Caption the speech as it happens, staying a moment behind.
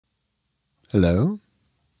Hello?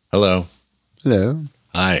 Hello. Hello?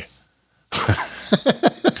 Hi.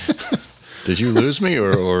 Did you lose me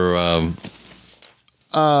or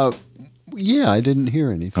Yeah, I didn't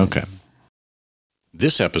hear anything. Okay.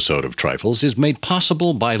 This episode of Trifles is made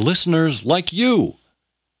possible by listeners like you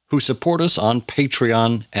who support us on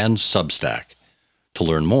Patreon and Substack. To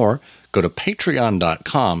learn more, go to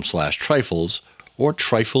patreon.com/trifles or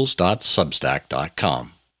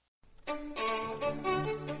trifles.substack.com.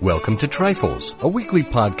 Welcome to Trifles, a weekly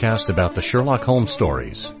podcast about the Sherlock Holmes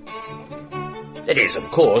stories. It is, of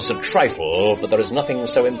course, a trifle, but there is nothing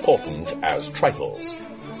so important as trifles.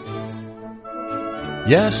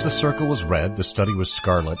 Yes, the circle was red, the study was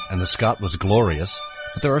scarlet, and the Scot was glorious,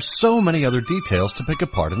 but there are so many other details to pick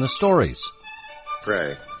apart in the stories.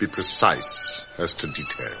 Pray, be precise as to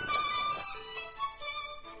details.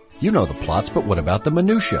 You know the plots, but what about the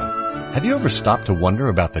minutiae? Have you ever stopped to wonder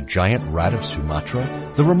about the giant rat of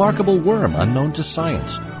Sumatra, the remarkable worm unknown to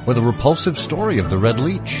science, or the repulsive story of the red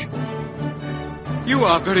leech? You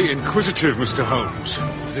are very inquisitive, Mr. Holmes.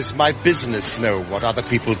 It is my business to know what other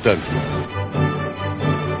people don't know.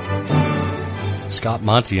 Scott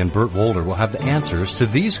Monty and Burt Wolder will have the answers to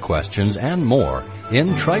these questions and more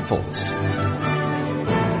in Trifles.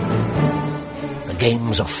 The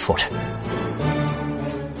game's afoot.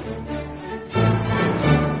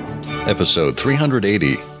 Episode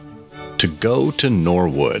 380, To Go to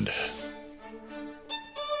Norwood.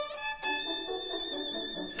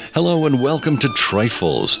 Hello and welcome to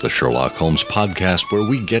Trifles, the Sherlock Holmes podcast where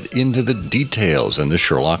we get into the details in the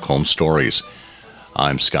Sherlock Holmes stories.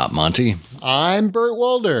 I'm Scott Monty. I'm Burt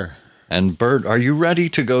Wolder. And Burt, are you ready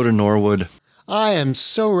to go to Norwood? I am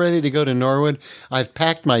so ready to go to Norwood. I've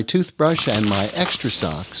packed my toothbrush and my extra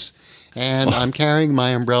socks, and I'm carrying my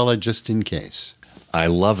umbrella just in case. I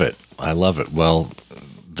love it. I love it. Well,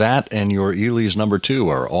 that and your Ely's number 2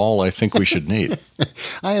 are all I think we should need.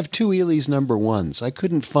 I have 2 Ely's number 1s. I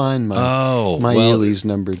couldn't find my well, Ely's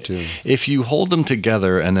number 2. If you hold them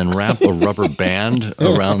together and then wrap a rubber band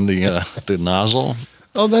around the nozzle.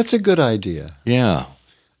 Oh, that's a good idea. Yeah.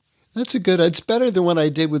 It's better than what I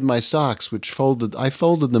did with my socks, which I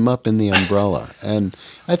folded them up in the umbrella. And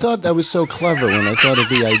I thought that was so clever when I thought of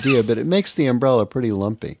the idea, but it makes the umbrella pretty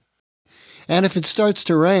lumpy. And if it starts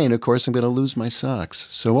to rain, of course, I'm going to lose my socks.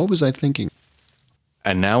 So what was I thinking?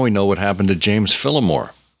 And now we know what happened to James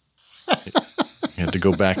Fillmore. He had to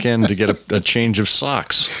go back in to get a change of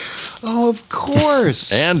socks. Oh, of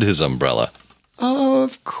course. And his umbrella. Oh,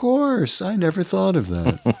 of course. I never thought of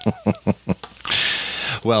that.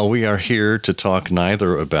 Well, we are here to talk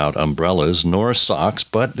neither about umbrellas nor socks,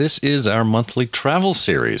 but this is our monthly travel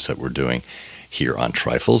series that we're doing here on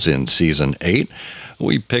Trifles in Season 8.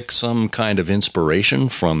 We pick some kind of inspiration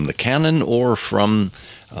from the canon or from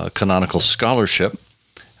canonical scholarship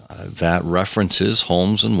that references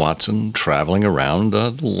Holmes and Watson traveling around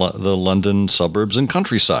the London suburbs and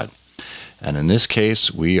countryside. And in this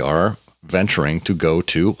case, we are venturing to go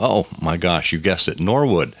to, oh my gosh, you guessed it,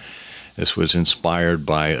 Norwood. This was inspired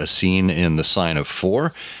by a scene in The Sign of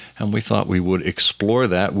Four, and we thought we would explore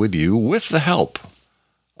that with you with the help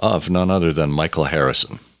of none other than Michael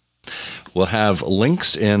Harrison. We'll have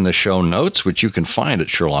links in the show notes, which you can find at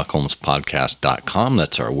SherlockHolmesPodcast.com.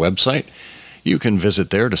 That's our website. You can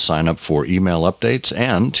visit there to sign up for email updates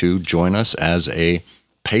and to join us as a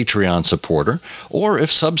Patreon supporter. Or if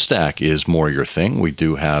Substack is more your thing, we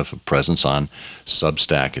do have a presence on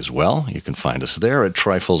Substack as well. You can find us there at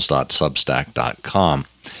trifles.substack.com.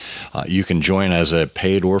 You can join as a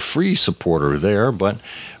paid or free supporter there, but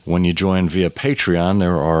when you join via Patreon,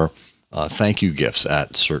 there are thank you gifts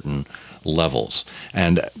at certain levels.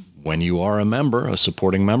 And when you are a member, a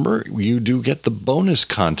supporting member, you do get the bonus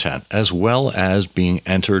content as well as being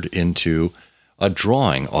entered into a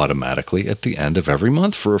drawing automatically at the end of every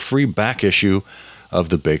month for a free back issue of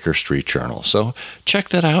the Baker Street Journal. So check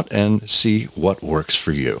that out and see what works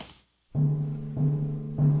for you.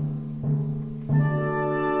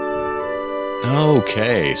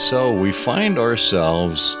 Okay, so we find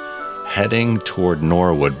ourselves heading toward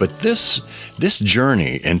Norwood, but this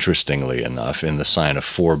journey, interestingly enough, in The Sign of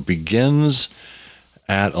Four, begins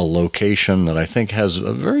at a location that I think has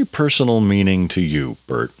a very personal meaning to you,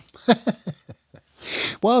 Bert.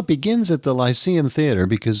 Well, it begins at the Lyceum Theater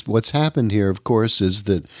because what's happened here, of course, is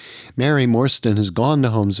that Mary Morstan has gone to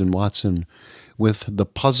Holmes and Watson with the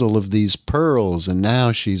puzzle of these pearls, and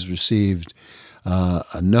now she's received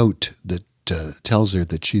a note that tells her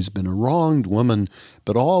that she's been a wronged woman,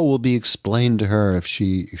 but all will be explained to her if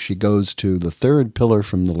she goes to the third pillar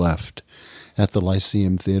from the left at the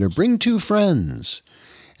Lyceum Theater. Bring 2 friends.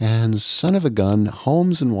 And son of a gun,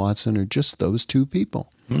 Holmes and Watson are just those 2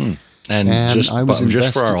 people. And I was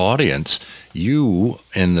just for our audience, you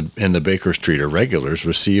in the Baker Street Irregulars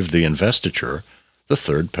received the investiture, the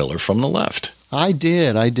third pillar from the left. I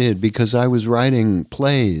did, because I was writing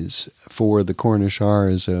plays for the Cornish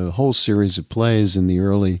R's, a whole series of plays in the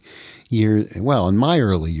early years, well, in my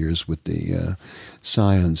early years with the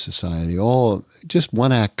Scion Society, all just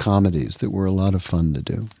one-act comedies that were a lot of fun to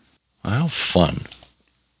do. How fun.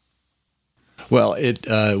 Well,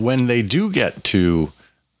 when they do get to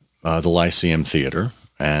the Lyceum Theater,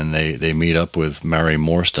 and they meet up with Mary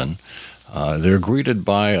Morstan, they're greeted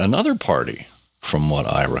by another party, from what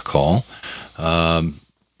I recall.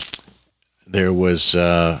 There was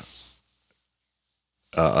a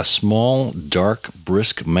small, dark,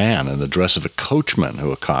 brisk man in the dress of a coachman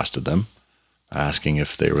who accosted them, asking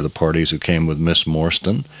if they were the parties who came with Miss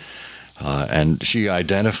Morstan. And she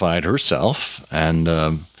identified herself, and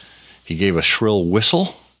he gave a shrill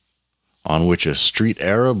whistle, on which a street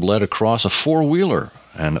Arab led across a four-wheeler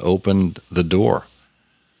and opened the door.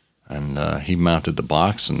 And he mounted the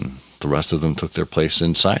box, and the rest of them took their place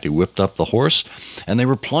inside. He whipped up the horse, and they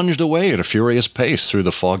were plunged away at a furious pace through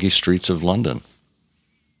the foggy streets of London,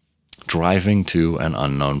 driving to an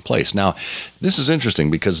unknown place. Now, this is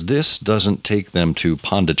interesting because this doesn't take them to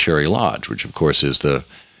Pondicherry Lodge, which, of course, is the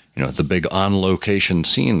big on-location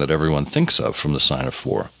scene that everyone thinks of from The Sign of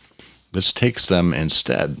Four. This takes them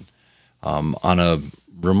instead on a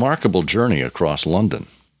remarkable journey across London.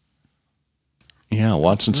 Yeah,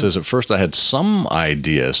 Watson says, at first I had some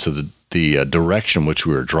ideas to the direction which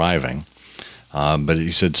we were driving, but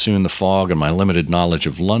he said soon the fog and my limited knowledge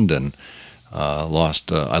of London I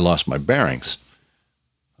lost my bearings.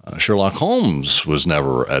 Sherlock Holmes was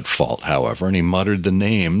never at fault, however, and he muttered the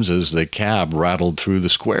names as the cab rattled through the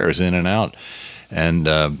squares in and out, and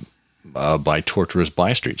by tortuous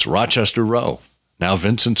by-streets. Rochester Row, now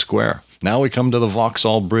Vincent Square. Now we come to the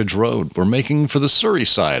Vauxhall Bridge Road. We're making for the Surrey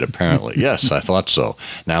side, apparently. Yes, I thought so.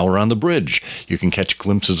 Now we're on the bridge. You can catch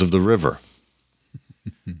glimpses of the river.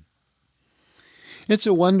 It's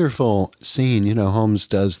a wonderful scene. Holmes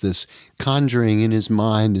does this conjuring in his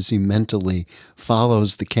mind as he mentally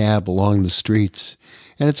follows the cab along the streets.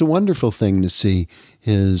 And it's a wonderful thing to see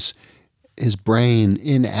his brain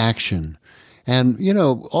in action. And,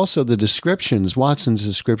 also the descriptions, Watson's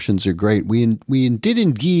descriptions are great. We did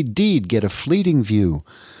indeed get a fleeting view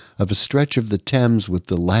of a stretch of the Thames with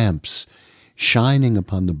the lamps shining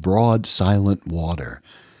upon the broad, silent water.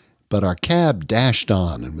 But our cab dashed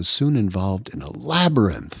on and was soon involved in a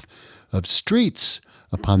labyrinth of streets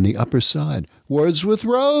upon the upper side. Wordsworth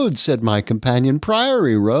Road, said my companion,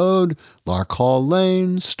 Priory Road, Larkhall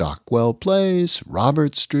Lane, Stockwell Place,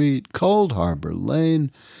 Robert Street, Cold Harbor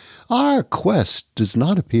Lane. Our quest does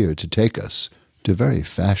not appear to take us to very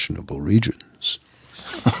fashionable regions.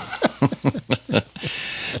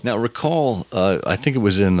 Now, recall, I think it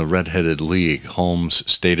was in the Red-Headed League, Holmes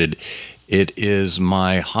stated, "It is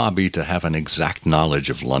my hobby to have an exact knowledge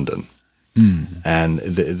of London." And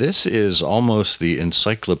this is almost the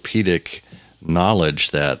encyclopedic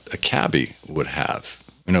knowledge that a cabbie would have.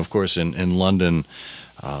 Of course, in London,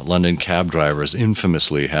 London cab drivers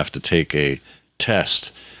infamously have to take a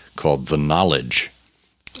test called the knowledge,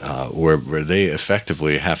 where they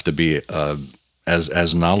effectively have to be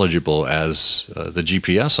as knowledgeable as the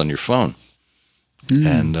GPS on your phone.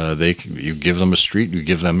 And you give them a street, you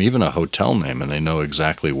give them even a hotel name, and they know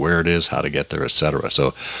exactly where it is, how to get there, etc.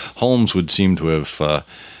 So Holmes would seem to have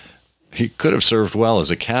he could have served well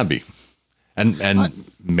as a cabbie, and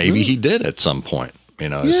maybe he did at some point,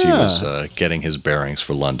 as he was getting his bearings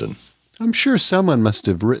for London. I'm sure someone must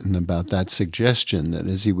have written about that suggestion, that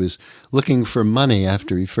as he was looking for money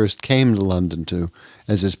after he first came to London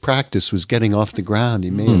as his practice was getting off the ground,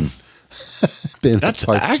 he may have been that's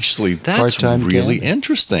really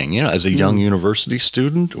interesting. As a young university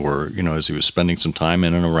student, or as he was spending some time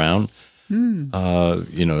in and around,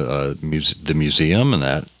 the museum and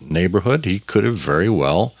that neighborhood, he could have very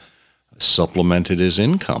well supplemented his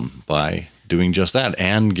income by doing just that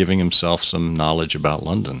and giving himself some knowledge about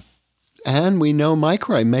London. And we know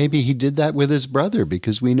Mycroft. Maybe he did that with his brother,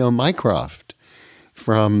 because we know Mycroft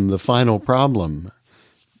from The Final Problem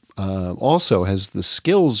also has the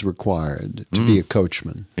skills required to be a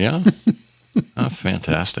coachman. Yeah. Oh,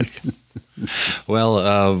 fantastic.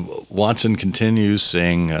 Well, Watson continues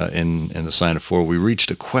saying in The Sign of Four, we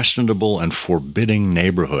reached a questionable and forbidding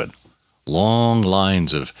neighborhood. Long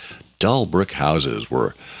lines of dull brick houses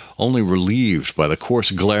were only relieved by the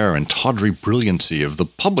coarse glare and tawdry brilliancy of the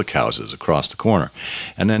public houses across the corner.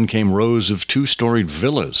 And then came rows of two-storied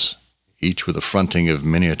villas, each with a fronting of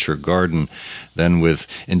miniature garden, then with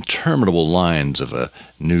interminable lines of a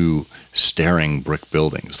new staring brick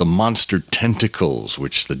buildings, the monster tentacles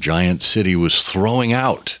which the giant city was throwing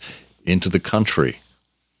out into the country.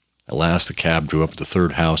 At last the cab drew up at the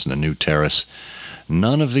third house in a new terrace.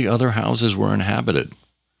 None of the other houses were inhabited,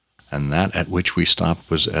 and that at which we stopped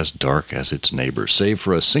was as dark as its neighbor, save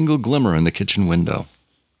for a single glimmer in the kitchen window.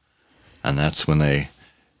 And that's when they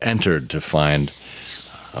entered to find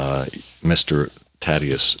Mr.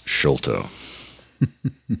 Thaddeus Sholto.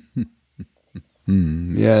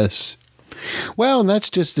 Yes. Well, and that's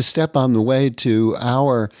just a step on the way to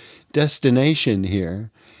our destination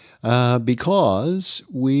here, because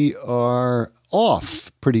we are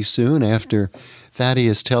off pretty soon after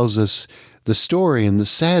Thaddeus tells us the story and the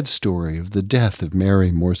sad story of the death of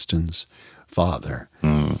Mary Morstan's father,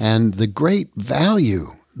 and the great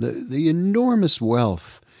value, the enormous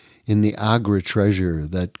wealth in the Agra treasure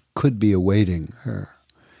that could be awaiting her.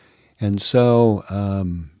 And so,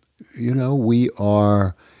 we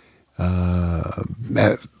are,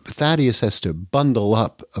 Thaddeus has to bundle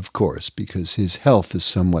up, of course, because his health is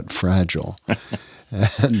somewhat fragile.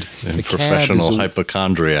 And professional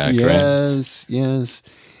hypochondriac, right? Yes, yes.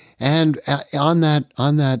 And on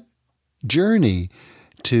that journey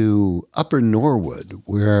to Upper Norwood,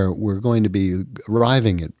 where we're going to be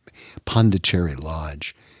arriving at Pondicherry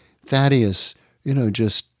Lodge, Thaddeus,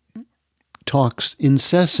 just talks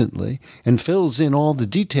incessantly and fills in all the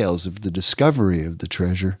details of the discovery of the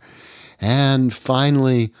treasure. And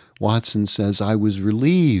finally, Watson says, I was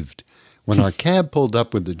relieved when our cab pulled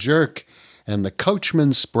up with a jerk and the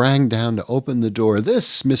coachman sprang down to open the door.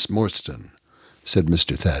 This, Miss Morstan, said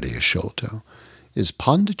Mr. Thaddeus Sholto, is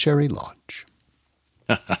Pondicherry Lodge.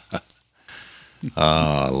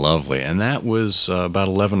 Lovely. And that was about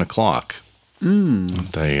 11 o'clock.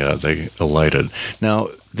 They alighted. Now,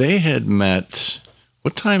 they had met,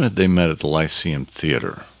 what time had they met at the Lyceum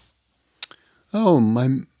Theater? Oh,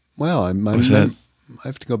 I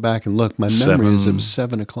have to go back and look. My memory is it was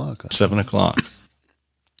 7 o'clock. 7 o'clock.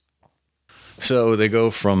 So they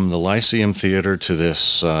go from the Lyceum Theater to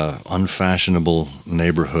this unfashionable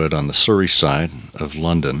neighborhood on the Surrey side of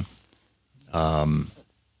London.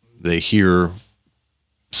 They hear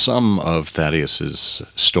some of Thaddeus's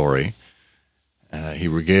story. He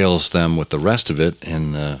regales them with the rest of it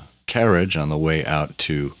in the carriage on the way out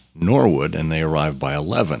to Norwood, and they arrive by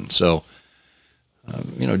 11. So,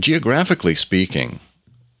 geographically speaking,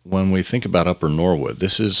 when we think about Upper Norwood,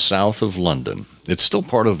 this is south of London. It's still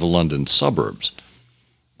part of the London suburbs,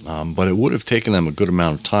 but it would have taken them a good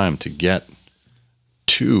amount of time to get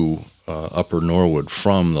to Upper Norwood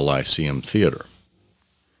from the Lyceum Theater.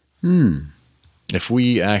 If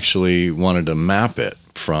we actually wanted to map it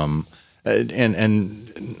from,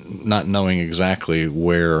 and not knowing exactly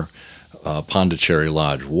where Pondicherry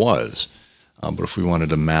Lodge was, but if we wanted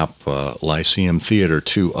to map Lyceum Theater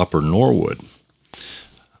to Upper Norwood,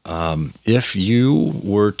 if you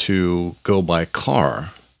were to go by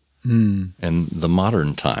car in the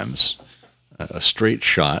modern times, a straight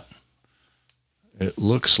shot, it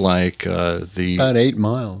looks like about 8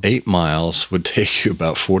 miles. 8 miles would take you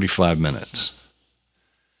about 45 minutes.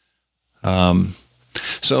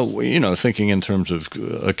 So, thinking in terms of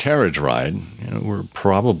a carriage ride, we're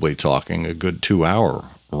probably talking a good 2-hour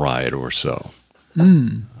ride or so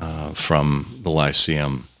from the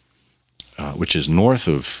Lyceum, which is north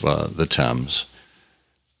of the Thames.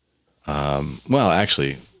 Well,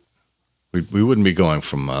 actually, we wouldn't be going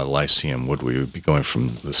from Lyceum, would we? We would be going from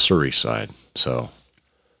the Surrey side. So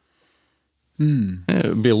it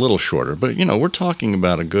would be a little shorter. But, we're talking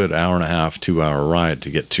about a good 1.5, 2-hour ride to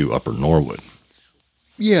get to Upper Norwood.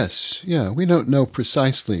 Yes, yeah. We don't know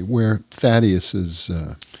precisely where Thaddeus is.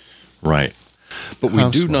 Right. But we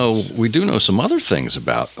do know some other things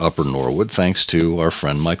about Upper Norwood, thanks to our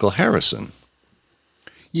friend Michael Harrison.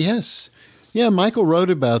 Yes. Yeah, Michael wrote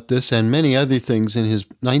about this and many other things in his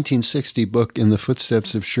 1960 book, In the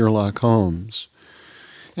Footsteps of Sherlock Holmes,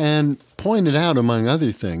 and pointed out, among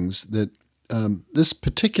other things, that this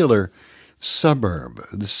particular suburb,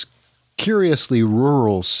 this curiously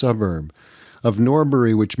rural suburb of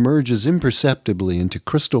Norbury, which merges imperceptibly into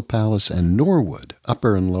Crystal Palace and Norwood,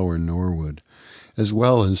 Upper and Lower Norwood, as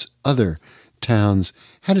well as other towns,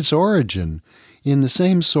 had its origin in the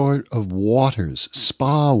same sort of waters,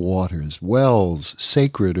 spa waters, wells,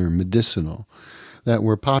 sacred or medicinal, that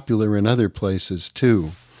were popular in other places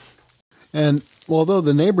too. And although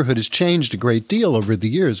the neighborhood has changed a great deal over the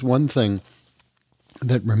years, one thing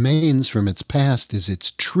that remains from its past is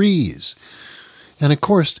its trees. And of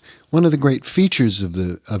course, one of the great features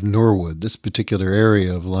of Norwood, this particular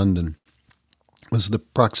area of London, was the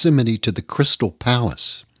proximity to the Crystal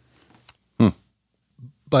Palace.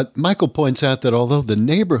 But Michael points out that although the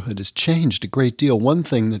neighborhood has changed a great deal, one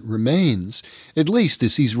thing that remains, at least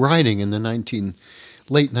as he's writing in the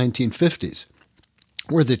late 1950s,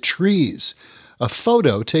 were the trees. A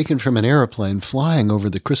photo taken from an airplane flying over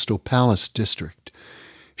the Crystal Palace district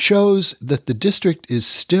shows that the district is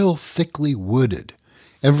still thickly wooded.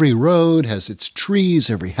 Every road has its trees,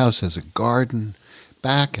 every house has a garden,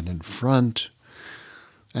 back and in front.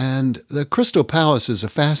 And the Crystal Palace is a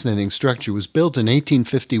fascinating structure. It was built in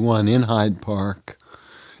 1851 in Hyde Park.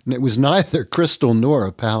 And it was neither crystal nor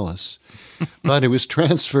a palace, but it was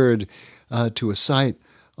transferred to a site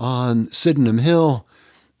on Sydenham Hill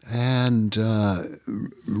and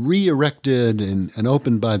re-erected and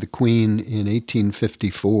opened by the Queen in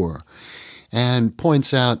 1854, and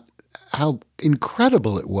points out how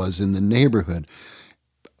incredible it was in the neighborhood.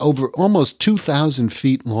 Over almost 2,000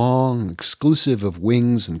 feet long, exclusive of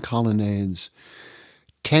wings and colonnades,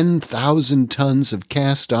 10,000 tons of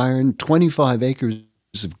cast iron, 25 acres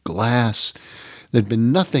of glass. There'd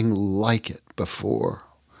been nothing like it before.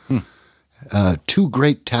 2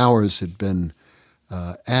 great towers had been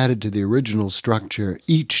added to the original structure,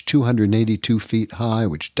 each 282 feet high,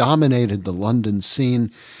 which dominated the London scene,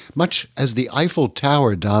 much as the Eiffel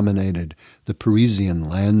Tower dominated the Parisian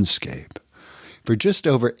landscape. For just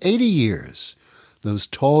over 80 years, those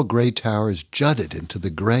tall gray towers jutted into the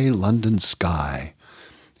gray London sky,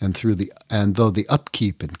 and though the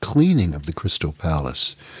upkeep and cleaning of the Crystal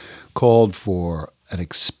Palace called for an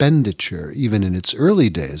expenditure, even in its early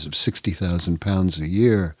days, of £60,000 a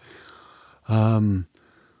year,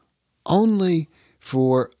 only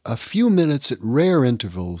for a few minutes at rare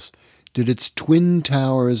intervals did its twin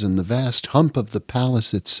towers and the vast hump of the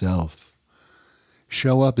palace itself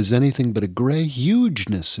show up as anything but a gray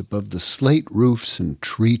hugeness above the slate roofs and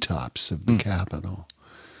treetops of the capital.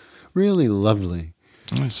 Really lovely.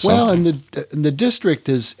 Well, and the district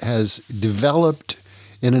has developed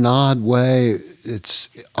in an odd way. It's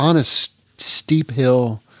on a steep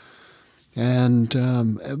hill, and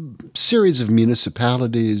a series of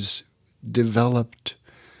municipalities developed.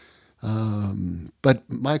 But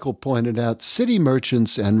Michael pointed out city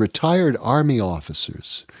merchants and retired army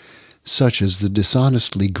officers, such as the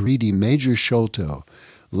dishonestly greedy Major Sholto,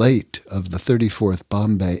 late of the 34th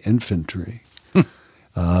Bombay Infantry,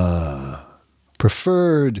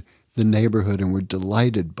 preferred the neighborhood and were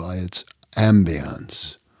delighted by its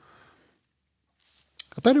ambience.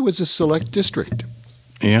 But it was a select district.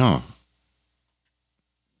 Yeah.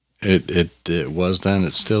 It was then,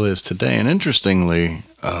 it still is today. And interestingly,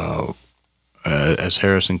 as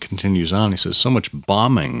Harrison continues on, he says, so much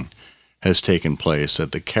bombing has taken place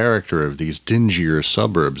that the character of these dingier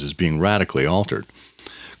suburbs is being radically altered.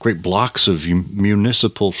 Great blocks of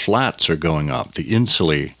municipal flats are going up, the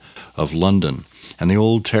insulae of London, and the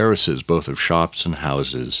old terraces, both of shops and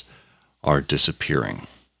houses, are disappearing.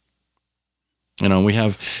 You know, we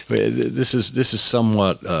have this is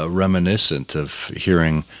somewhat reminiscent of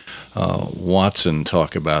hearing Watson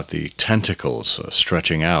talk about the tentacles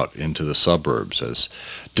stretching out into the suburbs as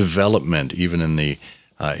development, even in the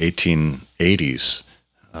 1880s,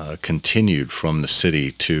 continued from the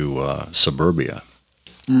city to suburbia.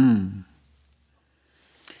 Yeah,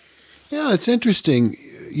 it's interesting,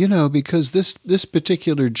 you know, because this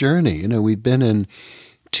particular journey, you know, we've been in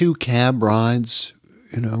 2 cab rides.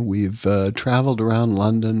 You know, we've traveled around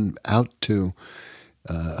London out to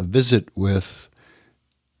a visit with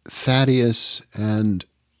Thaddeus, and,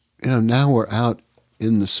 you know, now we're out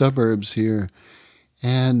in the suburbs here.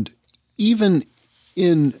 And even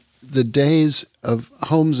in the days of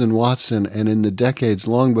Holmes and Watson, and in the decades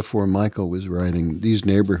long before Michael was writing, these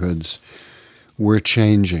neighborhoods were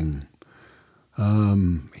changing.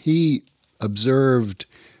 He observed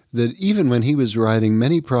that even when he was writing,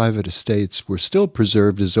 many private estates were still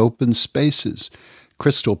preserved as open spaces,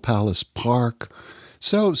 Crystal Palace Park.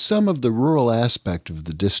 So some of the rural aspect of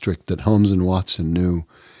the district that Holmes and Watson knew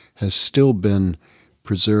has still been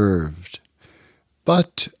preserved.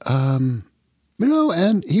 But, you know,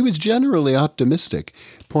 and he was generally optimistic,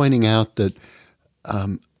 pointing out that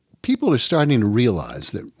people are starting to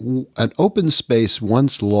realize that an open space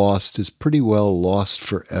once lost is pretty well lost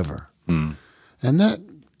forever. And that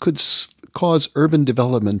could cause urban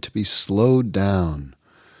development to be slowed down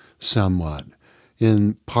somewhat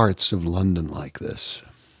in parts of London like this.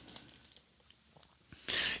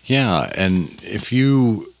 Yeah, and if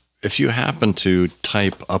you happen to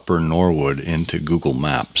type Upper Norwood into Google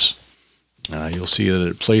Maps, you'll see that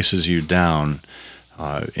it places you down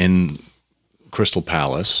in Crystal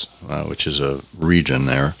Palace, which is a region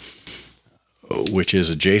there, which is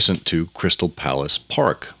adjacent to Crystal Palace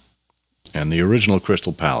Park. And the original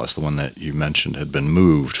Crystal Palace, the one that you mentioned, had been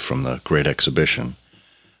moved from the Great Exhibition,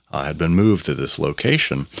 had been moved to this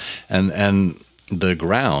location. And the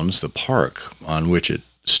grounds, the park on which it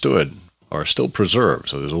stood, are still preserved.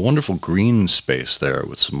 So there's a wonderful green space there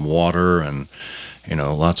with some water and,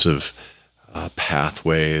 lots of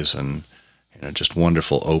pathways and, just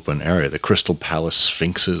wonderful open area. The Crystal Palace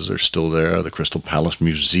Sphinxes are still there. The Crystal Palace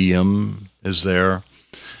Museum is there.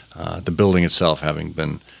 The building itself having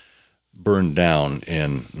been burned down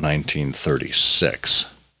in 1936.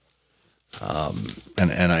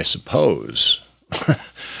 And I suppose,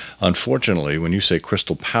 unfortunately, when you say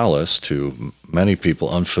Crystal Palace to many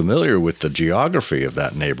people unfamiliar with the geography of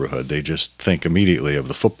that neighborhood, they just think immediately of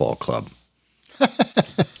the football club.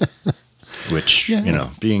 Which,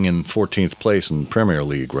 being in 14th place in the Premier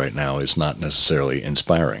League right now is not necessarily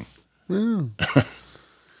inspiring. Yeah.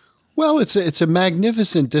 Well, it's a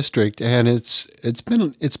magnificent district, and it's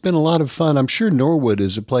been a lot of fun. I'm sure Norwood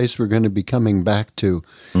is a place we're going to be coming back to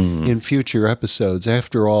in future episodes.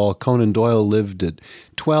 After all, Conan Doyle lived at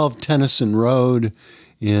 12 Tennyson Road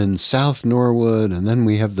in South Norwood, and then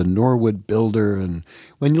we have the Norwood Builder. And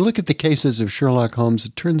when you look at the cases of Sherlock Holmes,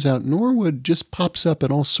 it turns out Norwood just pops up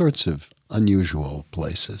in all sorts of unusual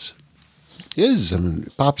places.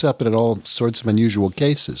 It pops up in all sorts of unusual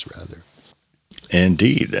cases, rather.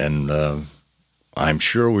 Indeed, and I'm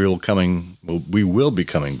sure we will be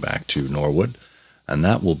coming back to Norwood, and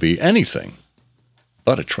that will be anything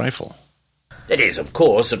but a trifle. It is, of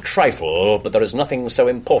course, a trifle, but there is nothing so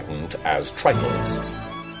important as trifles.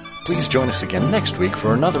 Please join us again next week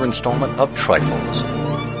for another installment of Trifles.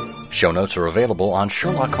 Show notes are available on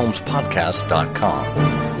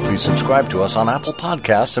SherlockHolmesPodcast.com. Please subscribe to us on Apple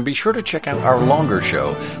Podcasts and be sure to check out our longer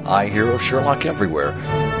show, I Hear of Sherlock Everywhere,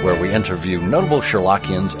 where we interview notable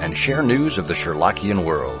Sherlockians and share news of the Sherlockian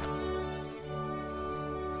world.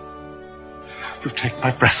 You've taken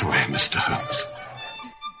my breath away, Mr. Holmes.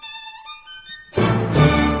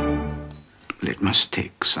 Well, it must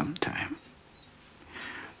take some time.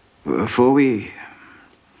 For we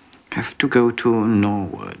have to go to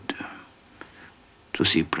Norwood to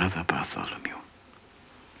see Brother Bartholomew.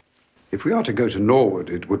 If we are to go to Norwood,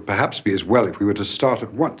 it would perhaps be as well if we were to start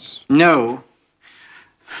at once. No,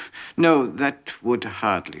 that would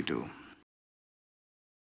hardly do.